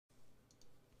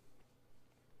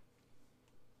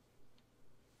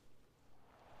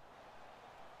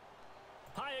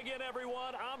again,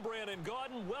 everyone. I'm Brandon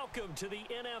Gaudin. Welcome to the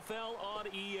NFL on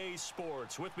EA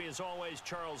Sports. With me, as always,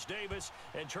 Charles Davis.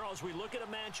 And, Charles, we look at a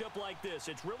matchup like this.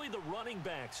 It's really the running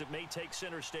backs that may take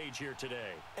center stage here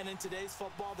today. And in today's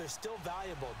football, they're still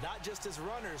valuable, not just as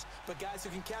runners, but guys who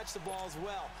can catch the ball as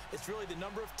well. It's really the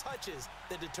number of touches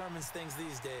that determines things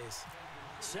these days.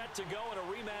 Set to go in a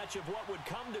rematch of what would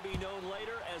come to be known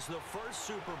later as the first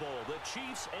Super Bowl. The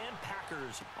Chiefs and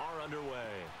Packers are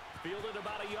underway. Fielded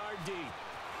about a yard deep.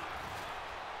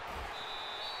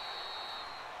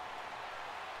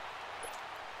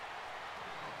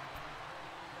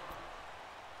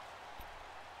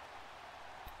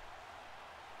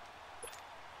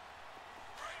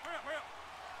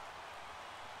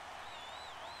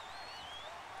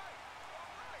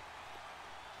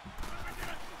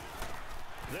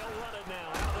 They'll run it now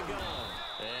out of the gun.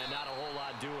 And not a whole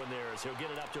lot doing there as he'll get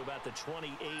it up to about the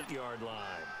 28-yard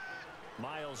line.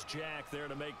 Miles Jack there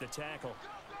to make the tackle.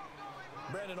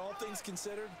 Brandon, all things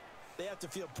considered, they have to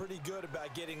feel pretty good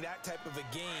about getting that type of a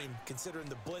gain considering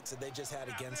the blitz that they just had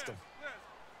against them.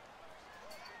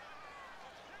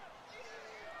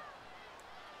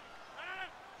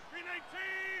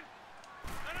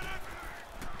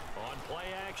 On play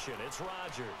action, it's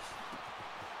Rodgers.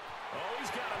 Oh,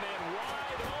 he's got a man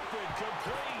wide open,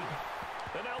 complete.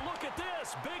 And now look at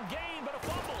this. Big gain, but a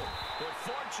fumble. But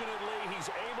fortunately, he's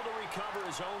able to recover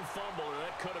his own fumble, or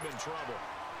that could have been trouble.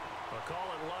 I'll call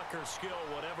it luck or skill,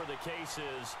 whatever the case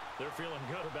is. They're feeling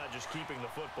good about just keeping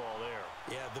the football there.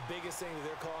 Yeah, the biggest thing that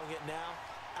they're calling it now,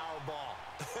 our ball.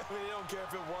 I mean, they don't care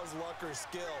if it was luck or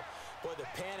skill. Boy,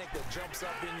 the panic that jumps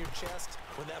up in your chest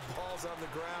when that ball's on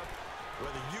the ground,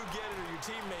 whether you get it or your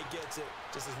teammate gets it,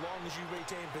 just as long as you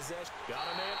retain possession. Got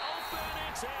a man open.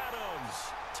 It's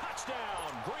Adams.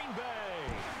 Touchdown, Green Bay.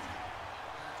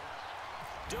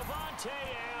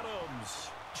 Devontae Adams,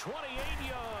 28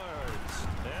 yards.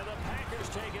 And the Packers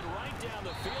take it right down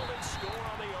the field and score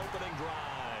on the opening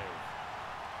drive.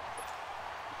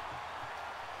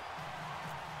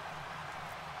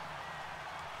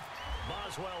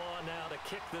 Boswell on now to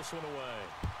kick this one away.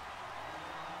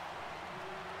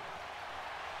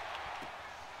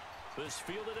 This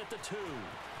fielded at the 2.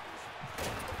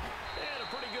 And a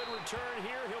pretty good return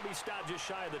here. He'll be stopped just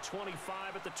shy of the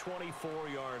 25 at the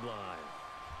 24-yard line.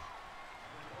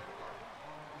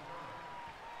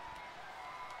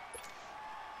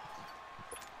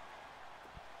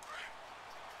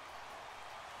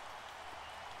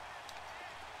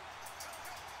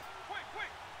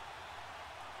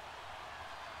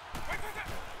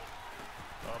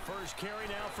 A first carry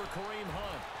now for Kareem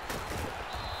Hunt.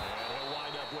 And he'll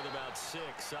wind up with about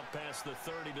 6, up past the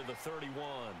 30 to the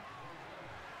 31.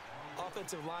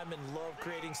 Offensive linemen love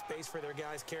creating space for their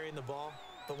guys carrying the ball,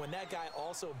 but when that guy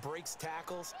also breaks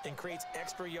tackles and creates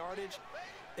extra yardage,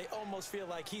 they almost feel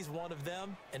like he's one of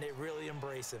them, and they really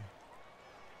embrace him.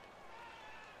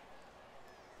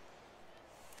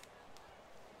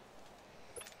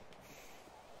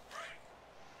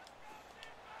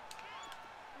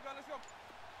 Let's go.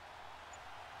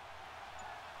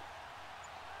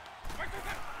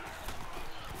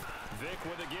 Vick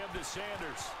with a give to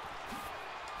Sanders.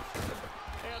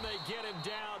 And they get him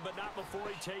down, but not before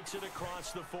he takes it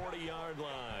across the 40-yard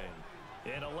line.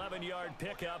 An 11-yard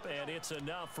pickup, and it's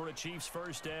enough for a Chiefs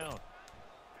first down.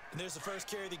 And there's the first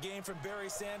carry of the game from Barry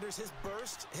Sanders. His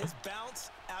burst, his bounce,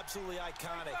 absolutely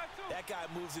iconic. That guy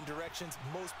moves in directions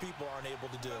most people aren't able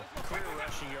to do. Career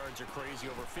rushing yards are crazy,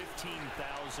 over 15,000,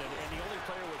 and the only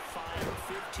player with 5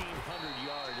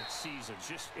 1,500-yard seasons.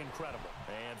 Just incredible.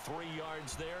 And 3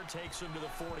 yards there takes him to the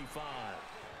 45.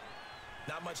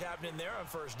 Not much happening there on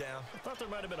first down. I thought there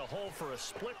might have been a hole for a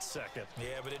split second.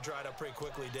 Yeah, but it dried up pretty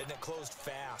quickly, didn't it? Closed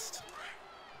fast.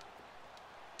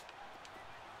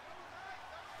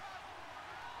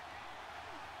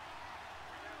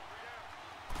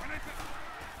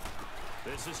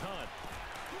 This is Hunt.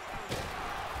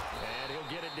 And he'll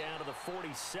get it down to the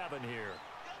 47 here.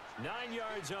 9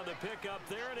 yards on the pickup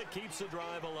there, and it keeps the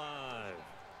drive alive.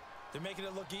 They're making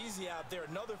it look easy out there.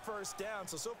 Another first down.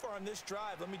 So far on this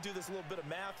drive, let me do this little bit of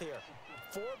math here.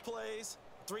 4 plays,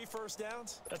 3 first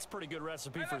downs. That's a pretty good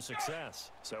recipe for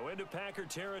success. So into Packer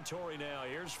territory now.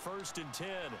 Here's 1st and 10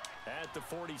 at the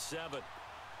 47.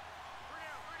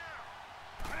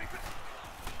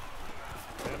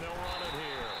 And they'll run it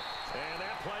here. And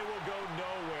that play will go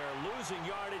nowhere. Losing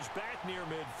yardage back near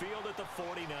midfield at the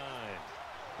 49.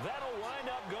 That'll wind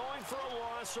up going for a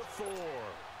loss of 4.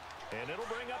 And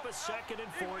it'll bring up a 2nd and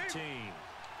 14.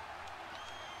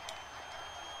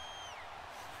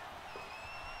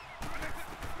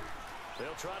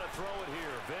 They'll try to throw it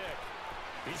here. Vick.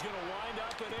 He's going to wind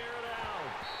up and air it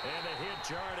out. And the hit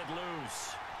jarred it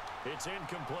loose. It's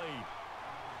incomplete.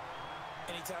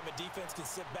 Anytime a defense can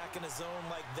sit back in a zone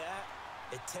like that,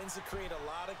 it tends to create a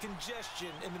lot of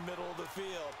congestion in the middle of the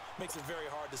field. Makes it very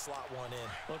hard to slot one in.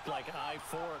 Looked like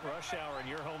I-4 at rush hour in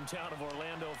your hometown of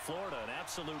Orlando, Florida. An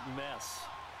absolute mess.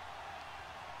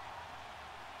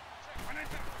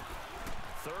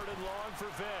 3rd and long for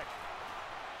Vic.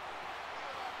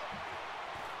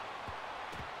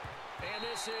 And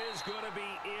this is going to be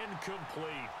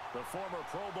incomplete. The former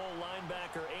Pro Bowl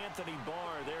linebacker Anthony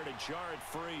Barr there to jar it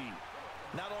free.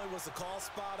 Not only was the call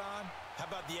spot on, how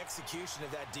about the execution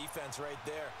of that defense right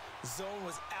there? Zone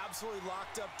was absolutely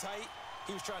locked up tight.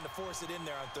 He was trying to force it in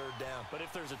there on 3rd down. But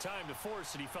if there's a time to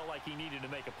force it, he felt like he needed to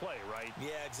make a play, right?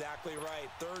 Yeah, exactly right.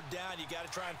 3rd down, you got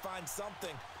to try and find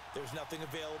something. There's nothing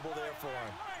available there for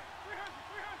him.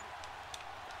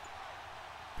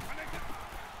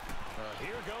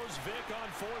 Here goes Vic on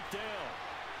 4th down.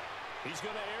 He's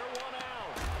going to air one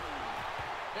out.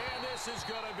 And this is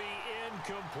going to be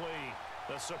incomplete.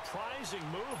 A surprising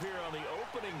move here on the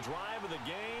opening drive of the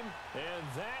game, and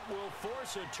that will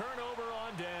force a turnover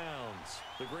on downs.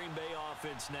 The Green Bay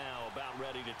offense now about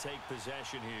ready to take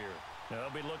possession here. Now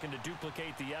they'll be looking to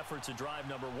duplicate the efforts of drive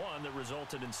number 1 that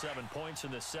resulted in 7 points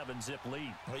in the 7-zip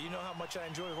lead. Well, you know how much I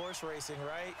enjoy horse racing,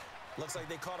 right? Looks like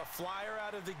they caught a flyer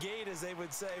out of the gate, as they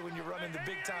would say when you're running the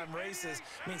big-time races.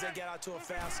 Means they get out to a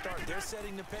fast start. They're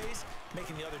setting the pace,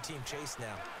 making the other team chase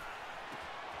now.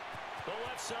 The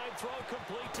left side throw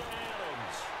complete to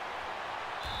Adams.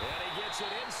 And he gets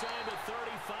it inside the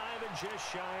 35 and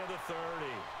just shy of the 30.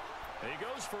 And he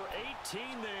goes for 18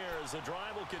 there as the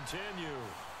drive will continue.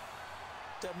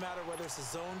 Doesn't matter whether it's a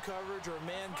zone coverage or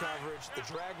man coverage, the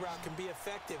drag route can be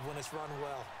effective when it's run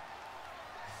well.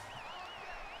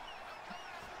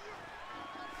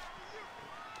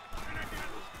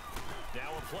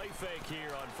 Now a play fake here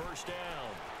on 1st down.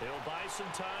 He'll buy some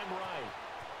time right.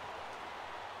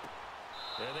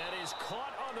 And that is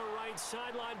caught on the right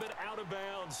sideline, but out of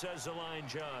bounds, says the line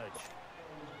judge.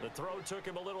 The throw took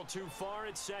him a little too far.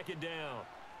 It's 2nd down.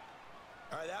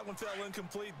 All right, that one fell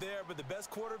incomplete there, but the best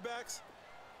quarterbacks,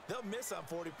 they'll miss on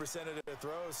 40% of their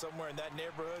throws, somewhere in that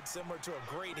neighborhood, similar to a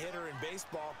great hitter in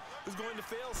baseball who's going to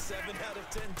fail 7 out of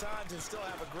 10 times and still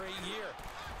have a great year.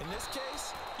 In this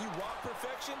case, you want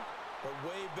perfection,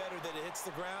 but way better that it hits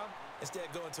the ground instead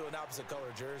of going to an opposite color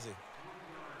jersey.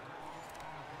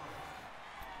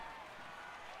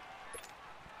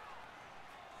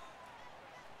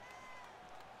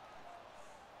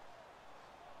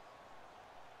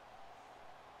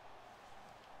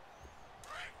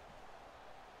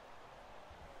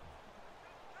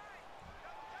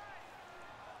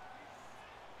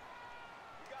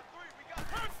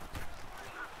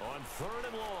 On 3rd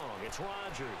and long, it's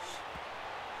Rodgers.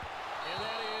 And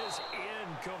that is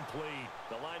incomplete.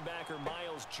 The linebacker,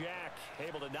 Miles Jack,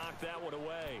 able to knock that one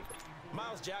away.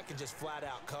 Miles Jack can just flat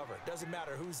out cover. Doesn't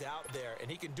matter who's out there, and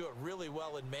he can do it really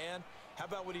well in man. How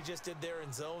about what he just did there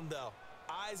in zone, though?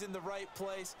 Eyes in the right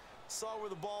place, saw where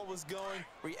the ball was going,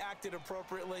 reacted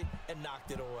appropriately, and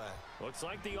knocked it away. Looks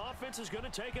like the offense is going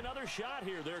to take another shot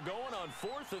here. They're going on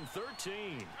 4th and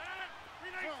 13.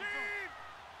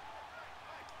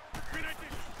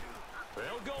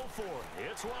 They'll go for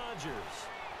it. It's Rodgers.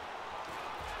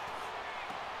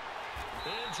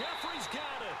 And Jeffrey's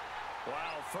got it.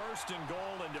 Wow, 1st and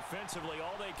goal, and defensively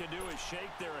all they can do is shake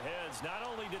their heads. Not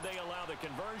only did they allow the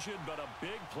conversion, but a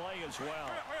big play as well.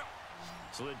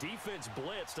 So the defense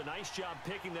blitzed. A nice job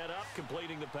picking that up,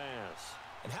 completing the pass.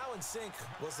 And how in sync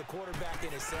was the quarterback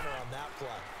in his center on that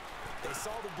play? They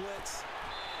saw the blitz.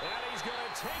 And he's going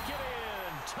to take it in.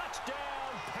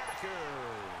 Touchdown,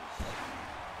 Packers.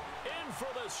 In for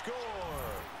the score.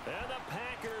 And the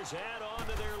Packers add on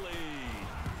to their lead.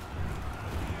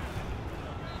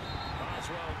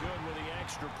 Boswell good with the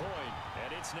extra point.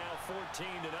 And it's now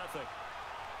 14-0.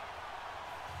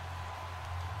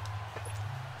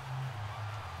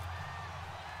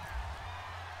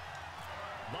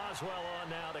 Boswell on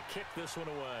now to kick this one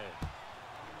away.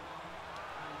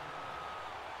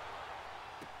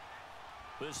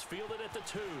 This fielded at the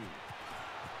 2.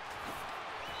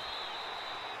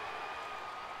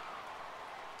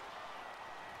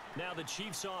 Now the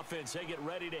Chiefs offense, they get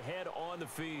ready to head on the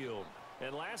field.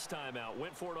 And last time out,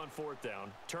 went for it on 4th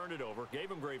down, turned it over, gave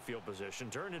them great field position,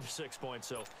 turned into 6 points,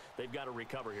 so they've got to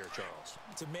recover here, Charles.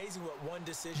 It's amazing what one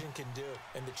decision can do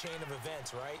in the chain of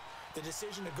events, right? The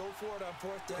decision to go for it on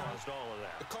 4th down. Caused all of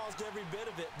that. It caused every bit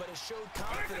of it, but it showed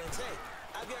confidence. Hey,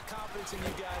 I've got confidence in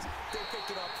you guys. They picked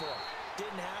it up for them.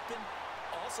 Didn't happen.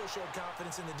 Also showed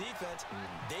confidence in the defense.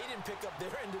 They didn't pick up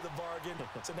their end of the bargain,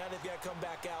 so now they've got to come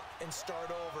back out and start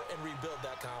over and rebuild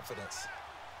that confidence.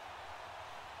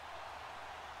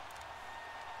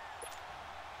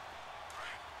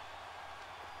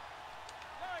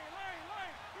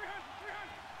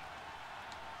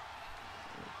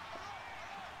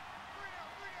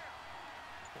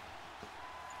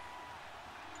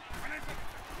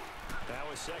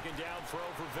 second down throw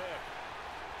for Vic.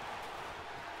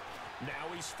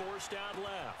 Now he's forced out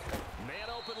left. Man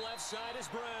open left side is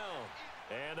Brown.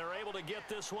 And they're able to get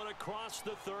this one across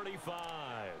the 35.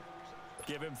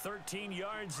 Give him 13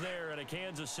 yards there and a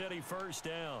Kansas City first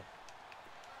down.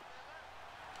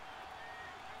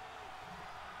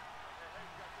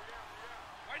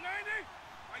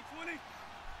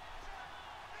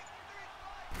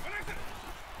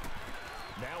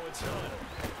 Now it's Hunt.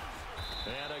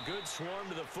 And a good swarm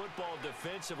to the football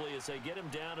defensively as they get him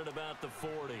down at about the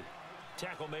 40.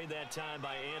 Tackle made that time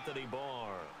by Anthony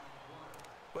Barr.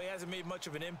 Well, he hasn't made much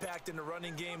of an impact in the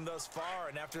running game thus far,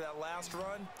 and after that last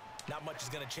run, not much is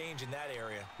going to change in that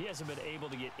area. He hasn't been able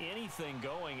to get anything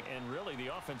going, and really the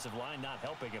offensive line not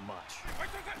helping him much.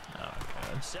 Oh,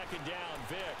 God. Second down,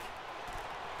 Vic.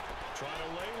 Trying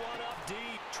to lay one up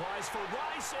deep. Tries for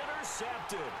Rice,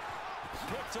 intercepted.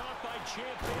 Picked off by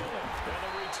Champion. And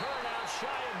a return out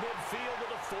shy of midfield to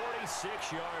the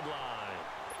 46-yard line.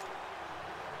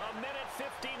 A minute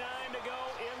 59 to go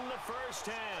in the first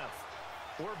half.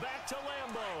 We're back to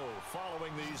Lambeau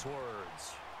following these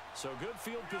words. So good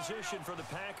field position for the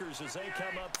Packers as they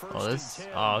come up first and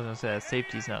 10. I was going to say that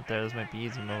safety's not there. This might be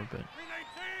easy mode, but...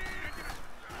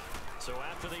 So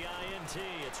after the INT,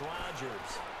 it's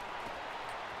Rodgers.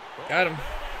 Got him.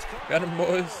 Got him,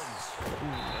 boys.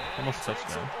 Ooh, almost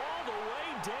touchdown.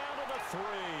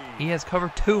 He has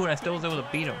cover 2, and I still was able to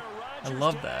beat him. I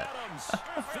love that.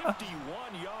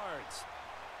 51 yards.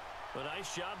 A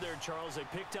nice job there, Charles. They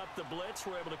picked up the blitz,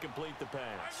 were able to complete the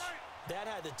pass. That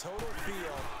had the total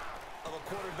feel of a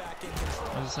quarterback in control.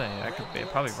 I was saying, I could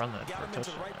probably run that for a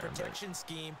touchdown. Right protection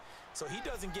scheme, so he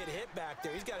doesn't get hit back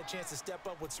there. He's got a chance to step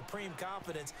up with supreme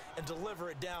confidence and deliver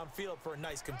it downfield for a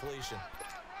nice completion.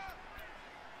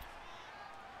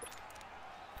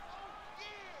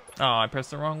 Oh, I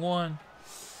pressed the wrong one.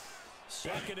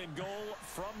 Second and goal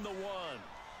from the 1.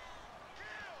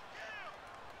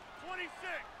 26.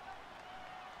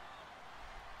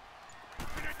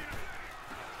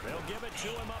 They'll give it to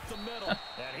him up the middle,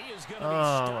 and he is going to be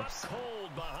stopped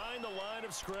cold behind the line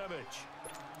of scrimmage.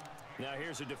 Now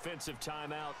here's a defensive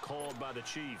timeout called by the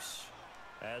Chiefs,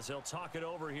 as they'll talk it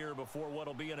over here before what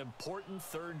will be an important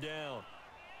third down.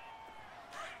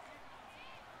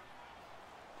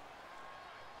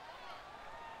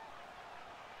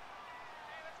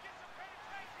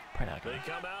 They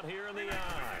come out here in the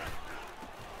eye.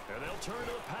 And they'll turn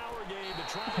to the power game to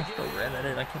try to get I ran that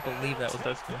in. I can't believe that was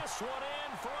touchdown. This one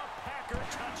in for a Packer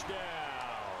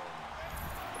touchdown.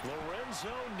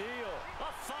 Lorenzo Neal,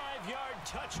 a 5-yard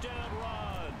touchdown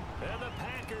run. And the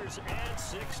Packers add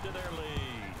 6 to their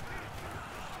lead.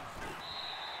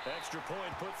 Extra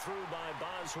point put through by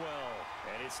Boswell.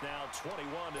 And it's now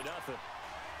 21-0.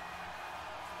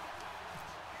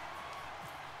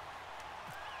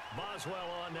 Boswell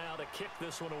on now to kick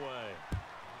this one away.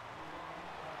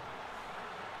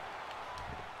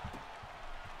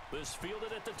 This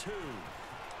fielded at the 2.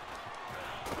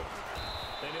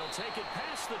 And he'll take it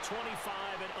past the 25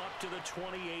 and up to the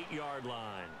 28-yard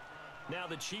line. Now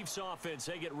the Chiefs offense,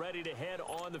 they get ready to head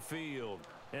on the field.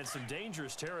 And some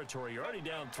dangerous territory. You're already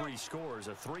down 3 scores.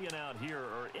 A 3-and-out here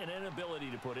or an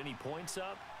inability to put any points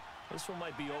up. This one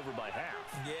might be over by half.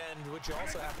 Yeah, and what you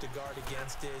also have to guard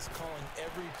against is calling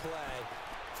every play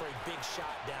for a big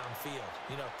shot downfield.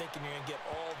 You know, thinking you're going to get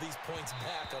all these points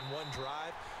back on one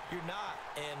drive. You're not.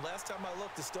 And last time I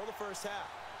looked, it's still the first half.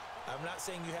 I'm not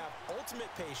saying you have ultimate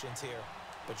patience here,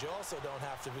 but you also don't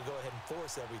have to go ahead and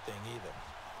force everything either.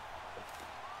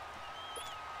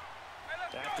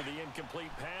 After the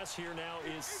incomplete pass, here now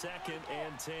is 2nd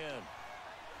and 10.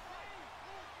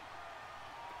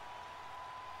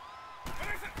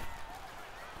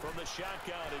 From the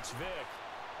shotgun, it's Vic.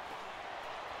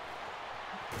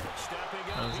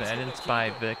 I didn't spy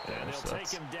Vic there, so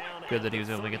it's good that he was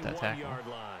able to get that tackle.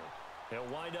 They'll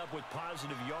wind up with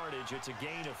positive yardage. It's a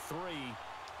gain of 3,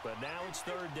 but now it's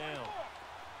 3rd down.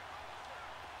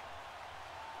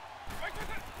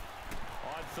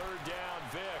 On 3rd down,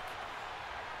 Vic.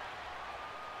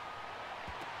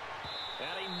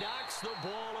 And he knocks the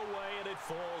ball away, and it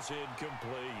falls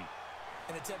incomplete.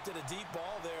 And attempted a deep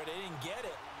ball there. They didn't get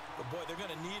it. But, boy, they're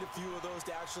going to need a few of those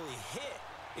to actually hit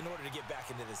in order to get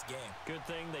back into this game. Good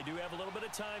thing they do have a little bit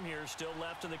of time here still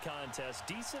left in the contest.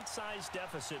 Decent-sized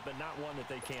deficit, but not one that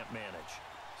they can't manage.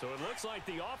 So it looks like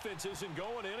the offense isn't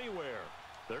going anywhere.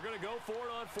 They're going to go for it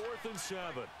on 4th and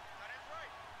 7.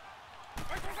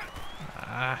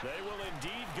 They will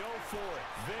indeed go for it.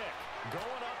 Vic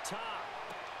going up top.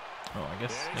 Oh, I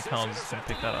guess Nick Collins is going to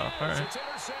pick that off. All right. It's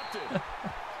intercepted.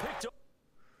 Picked up.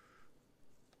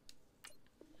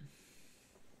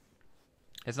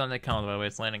 It's not Nick Collins, by the way.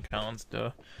 It's Landon Collins,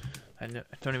 duh. I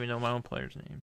don't even know my own player's name.